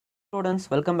Students,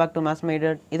 welcome back to Maths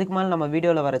Mated. இதுக்கு மேல நம்ம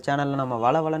வீடியோல வர சேனல்ல நம்ம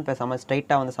வளவளன்னு பேசாம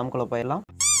ஸ்ட்ரைட்டா வந்து சம்குள்ள போயிடலாம்.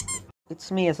 It's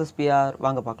me SSPR.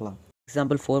 வாங்க பார்க்கலாம்.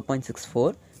 Example 4.64.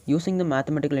 Using the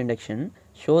mathematical induction,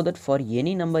 show that for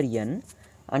any number n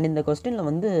and இந்த கொஸ்டின்ல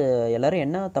வந்து எல்லாரும்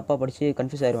என்ன தப்பா படிச்சு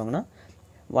கன்ஃபியூஸ் ஆயிருவாங்கன்னா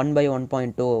 1 by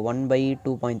 1.2 1 by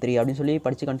 2.3 அப்படின்னு சொல்லி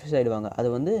படிச்சு கன்ஃபியூஸ் ஆயிடுவாங்க. அது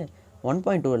வந்து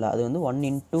 1.2 இல்லை, அது வந்து 1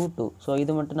 into 2. ஸோ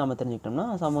இது மட்டும் நம்ம தெரிஞ்சுக்கிட்டோம்னா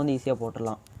சம் வந்து ஈஸியாக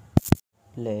போட்டுடலாம்.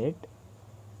 Let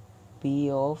P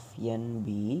of n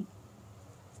be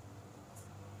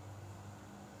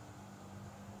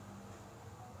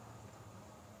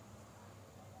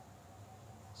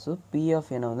so P of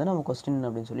n வந்து நம்ம கொஸ்டின்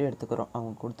அப்படின்னு சொல்லி எடுத்துக்கிறோம்,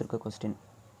 அவங்க கொடுத்துருக்க கொஸ்டின்.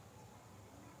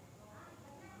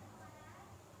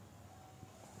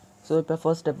 ஸோ இப்போ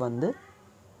ஃபர்ஸ்ட் ஸ்டெப் வந்து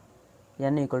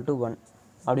n ஈக்குவல் டு 1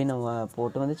 அப்படின்னு நம்ம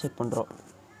போட்டு வந்து செக் பண்ணுறோம்.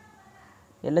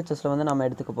 எல்ஹெச்எஸில் வந்து நம்ம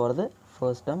எடுத்துக்க போகிறது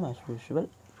first term as usual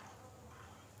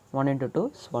 1 into 2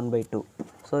 is 1 by 2.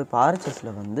 So இப்போ ஆர்ஹெச்எஸில்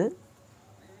வந்து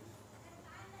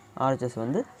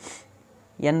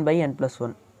n by n plus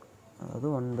 1, அதாவது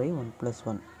 1 by 1 plus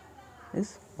 1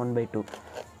 is 1 by 2.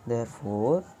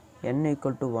 Therefore, n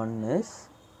equal to 1 is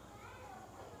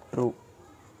true.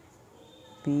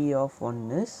 P of 1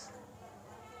 is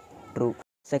true.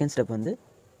 Second step வந்து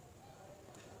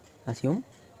assume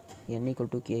n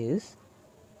equal to k is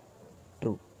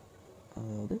true.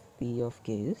 அதாவது P of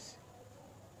k is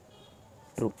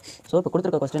true. So இப்போ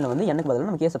கொடுத்துருக்க கொஸ்டினில் வந்து எனக்கு பதிலாக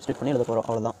நம்ம கே சப்ஸ்டியூட் பண்ணி எழுத போகிறோம்,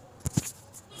 அவ்வளோதான்.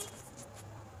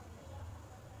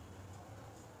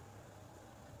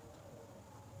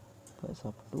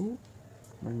 Up to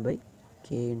 1 by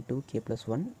k into k plus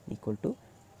 1 equal to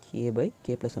k by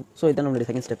k plus 1. So இதுதான் நம்மளுடைய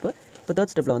செகண்ட் ஸ்டெப்பு. இப்போ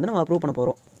தேர்ட் ஸ்டெப்பில் வந்து நம்ம ப்ரூவ் பண்ண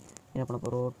போகிறோம். என்ன பண்ண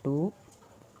போகிறோம்?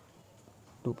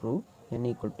 to prove n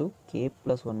equal to k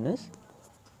plus 1 is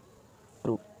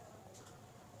true.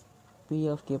 P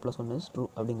of k plus 1 is true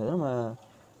அப்படிங்கிறத நம்ம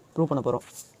ப்ரூவ் பண்ண போகிறோம்.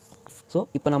 ஸோ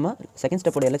இப்போ நம்ம செகண்ட்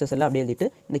ஸ்டெப்போட எல்ஹெச்எஸ் எல்லாம் அப்படியே எழுதிட்டு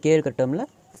இந்த கே இருக்கிற டேர்மில்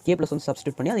k plus 1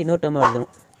 சப்ஸ்டியூட் பண்ணி அது இன்னொரு டேர்மில்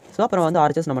எழுதணும். ஸோ அப்புறம் வந்து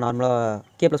ஆர்ஹெச்எஸ் நம்ம நார்மலாக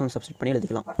k plus 1 சப்ஸ்டியூட் பண்ணி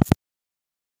எழுதிக்கலாம்.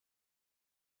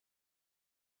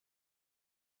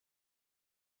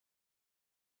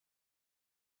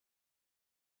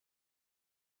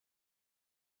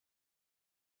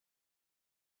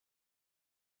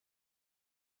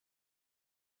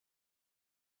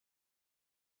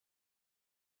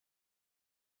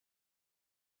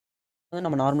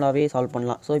 நம்ம நார்மலாகவே சால்வ்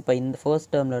பண்ணலாம். ஸோ இப்போ இந்த ஃபர்ஸ்ட்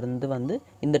டேர்ம்லேருந்து வந்து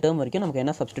இந்த டேர்ம் வரைக்கும் நமக்கு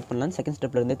என்ன சப்ஸ்டியூட் பண்ணலாம்னு செகண்ட்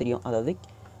ஸ்டெப்லேருந்தே தெரியும். அதாவது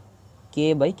கே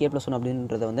பை கே ப்ளஸ் 1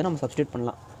 அப்படின்றத வந்து நம்ம சப்ஸ்டியூட்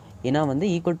பண்ணலாம். ஏன்னா வந்து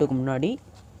ஈக்குவல் டுக்கு முன்னாடி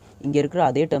இங்கே இருக்கிற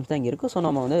அதே டேர்ம்ஸ் தான் இங்கே இருக்குது. ஸோ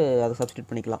நம்ம வந்து அதை சப்ஸ்டியூட்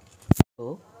பண்ணிக்கலாம். So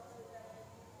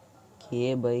K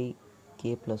by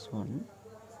K plus 1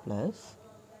 plus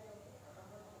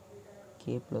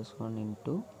K plus 1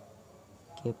 into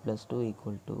K plus 2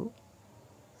 equal to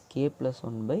K plus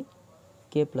 1 by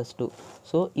k plus 2.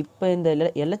 So இப்போ இந்த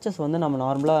எல்ஹெச்எஸ் வந்து நம்ம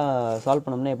நார்மலாக சால்வ்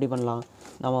பண்ணோம்னா எப்படி பண்ணலாம்?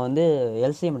 நம்ம வந்து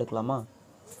எல்சிஎம் எடுக்கலாமா?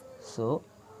 ஸோ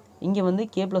இங்கே வந்து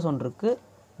k plus 1 இருக்குது,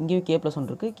 இங்கேயும் k plus 1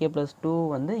 இருக்குது, k plus 2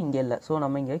 வந்து இங்கே இல்லை. ஸோ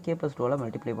நம்ம இங்கே k plus 2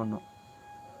 மல்டிப்ளை பண்ணோம்.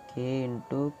 k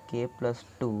into k plus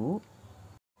 2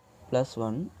 plus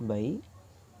 1 by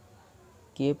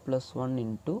k plus 1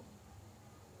 into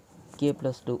k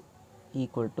plus 2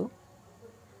 equal to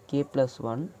k plus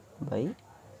 1 by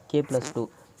k plus 2.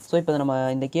 So இப்போ நம்ம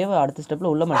இந்த கேவை அடுத்த ஸ்டெப்பில்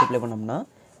உள்ள மல்டிப்ளை பண்ணோம்னா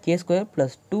K square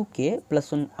plus 2k plus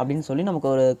 1 அப்படின்னு சொல்லி நமக்கு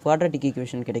ஒரு குவாட்ரேட்டிக்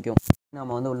ஈக்குவேஷன் கிடைக்கும். நம்ம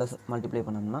வந்து உள்ள மல்டிப்ளை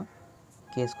பண்ணோம்னா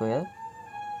K square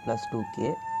plus 2k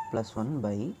plus 1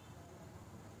 by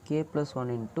K plus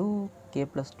 1 into K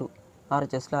plus 2.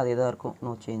 ஆர்ஹெச்எஸில் அதே தான் இருக்கும்,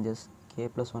 no changes. K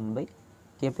plus 1 by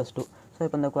K plus 2. So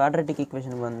இப்போ இந்த குவாட்ரேட்டிக்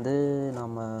ஈக்குவேஷனுக்கு வந்து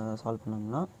நம்ம சால்வ்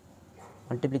பண்ணோம்னா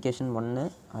மல்டிப்ளிகேஷன் 1,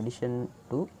 அடிஷன்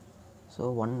 2, ஸோ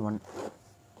 1 1.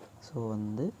 ஸோ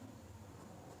வந்து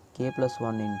k plus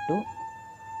 1 into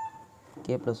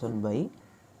k plus 1 by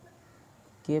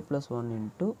k plus 1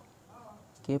 into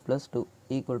k plus 2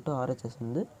 equal to RHS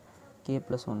வந்து k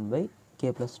plus 1 by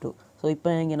k plus 2. So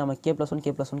இப்போ இங்கே நம்ம k plus 1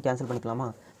 k plus 1 cancel பண்ணிக்கலாமா?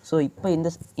 So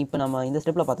இப்போ நம்ம இந்த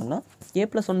ஸ்டெப்பில் பார்த்தோம்னா k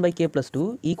plus 1 by k plus 2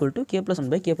 equal to k plus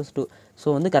 1 by k plus 2. So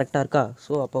வந்து கரெக்டாக இருக்கா?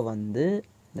 ஸோ அப்போ வந்து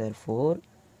therefore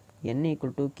n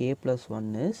equal to k plus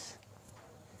 1 is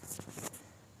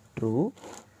true.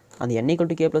 அந்த n equal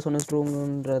to k plus 1 is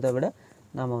trueன்றதை விட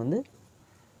நாம் வந்து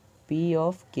P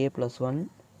of k plus 1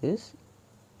 is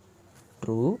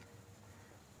true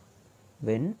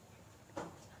when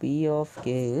P of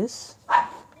k is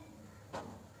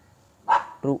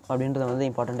true அப்படின்றத வந்து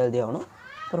இம்பார்ட்டண்ட்டாக எழுதி ஆகணும்.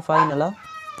 அப்புறம் ஃபைனலாக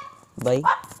by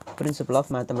principal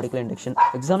of mathematical induction.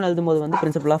 எக்ஸாமில் எழுதும்போது வந்து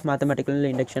பிரின்சிபல் ஆஃப்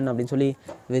மேத்தமெட்டிக்கல் இண்டக்ஷன் அப்படின்னு சொல்லி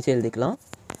வச்சு எழுதிக்கலாம்.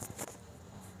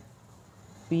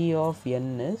 P of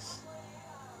n is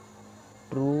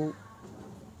true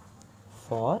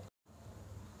for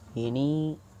any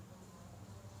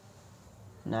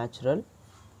natural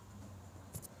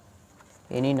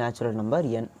any natural number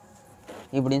n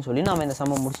இப்படின்னு சொல்லி நாம் இந்த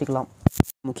சம்மை முடிச்சுக்கலாம்.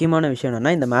 முக்கியமான விஷயம்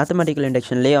என்னென்னா, இந்த மேத்தமெட்டிக்கல்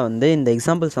இண்டக்ஷன்லேயே வந்து இந்த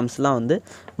எக்ஸாம்பிள் சம்ஸ்லாம் வந்து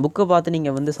புக்கை பார்த்து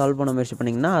நீங்கள் வந்து சால்வ் பண்ண முயற்சி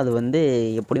பண்ணிங்கன்னா அது வந்து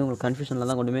எப்படியும் உங்களுக்கு கன்ஃபியூஷனில்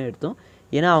தான் கொண்டு போய் எடுத்தோம்.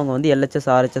 ஏன்னா அவங்க வந்து LHS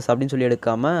RHS அப்படின்னு சொல்லி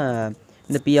எடுக்காமல்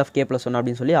இந்த P(k+1)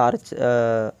 அப்படின்னு சொல்லி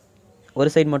ஒரு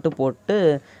சைடு மட்டும் போட்டு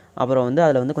அப்புறம் வந்து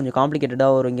அதில் வந்து கொஞ்சம்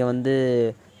காம்ப்ளிகேட்டடாக ஒரு இங்கே வந்து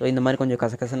இந்த மாதிரி கொஞ்சம்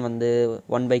கசகசன்னு வந்து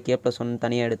 1/k+1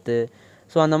 தனியாக எடுத்து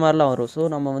ஸோ அந்த மாதிரிலாம் வரும். ஸோ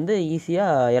நம்ம வந்து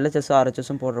ஈஸியாக LHS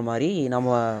RHSம் போடுற மாதிரி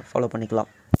நம்ம ஃபாலோ பண்ணிக்கலாம்.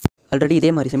 ஆல்ரெடி இதே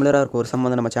மாதிரி சிமிலராக இருக்கும் ஒரு சம்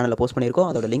வந்து நம்ம சேனலில் போஸ்ட் பண்ணியிருக்கோம்.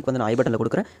 அதோட லிங்க் வந்து நான் ஐ பட்டனில்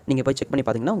கொடுக்குறேன். நீங்கள் போய் செக் பண்ணி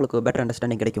பார்த்தீங்கன்னா உங்களுக்கு பெட்டர்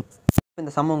அண்டர்ஸ்டாண்டிங் கிடைக்கும்.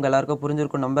 இந்த சம் உங்கள் எல்லாருக்கும்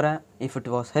புரிஞ்சிருக்கும் நம்புறேன். இஃப்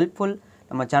இட் வாஸ் ஹெல்ப்ஃபுல்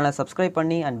நம்ம சேனலை சப்ஸ்கிரைப்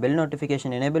பண்ணி அண்ட் பெல்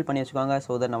நோட்டிஃபிகேஷன் எனேபிள் பண்ணி வச்சுக்கோங்க.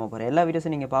 ஸோ தட் நமக்கு ஒரு எல்லா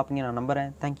வீடியோஸும் நீங்கள் பார்ப்பீங்க நான்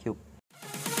நம்புகிறேன். தேங்க்யூ.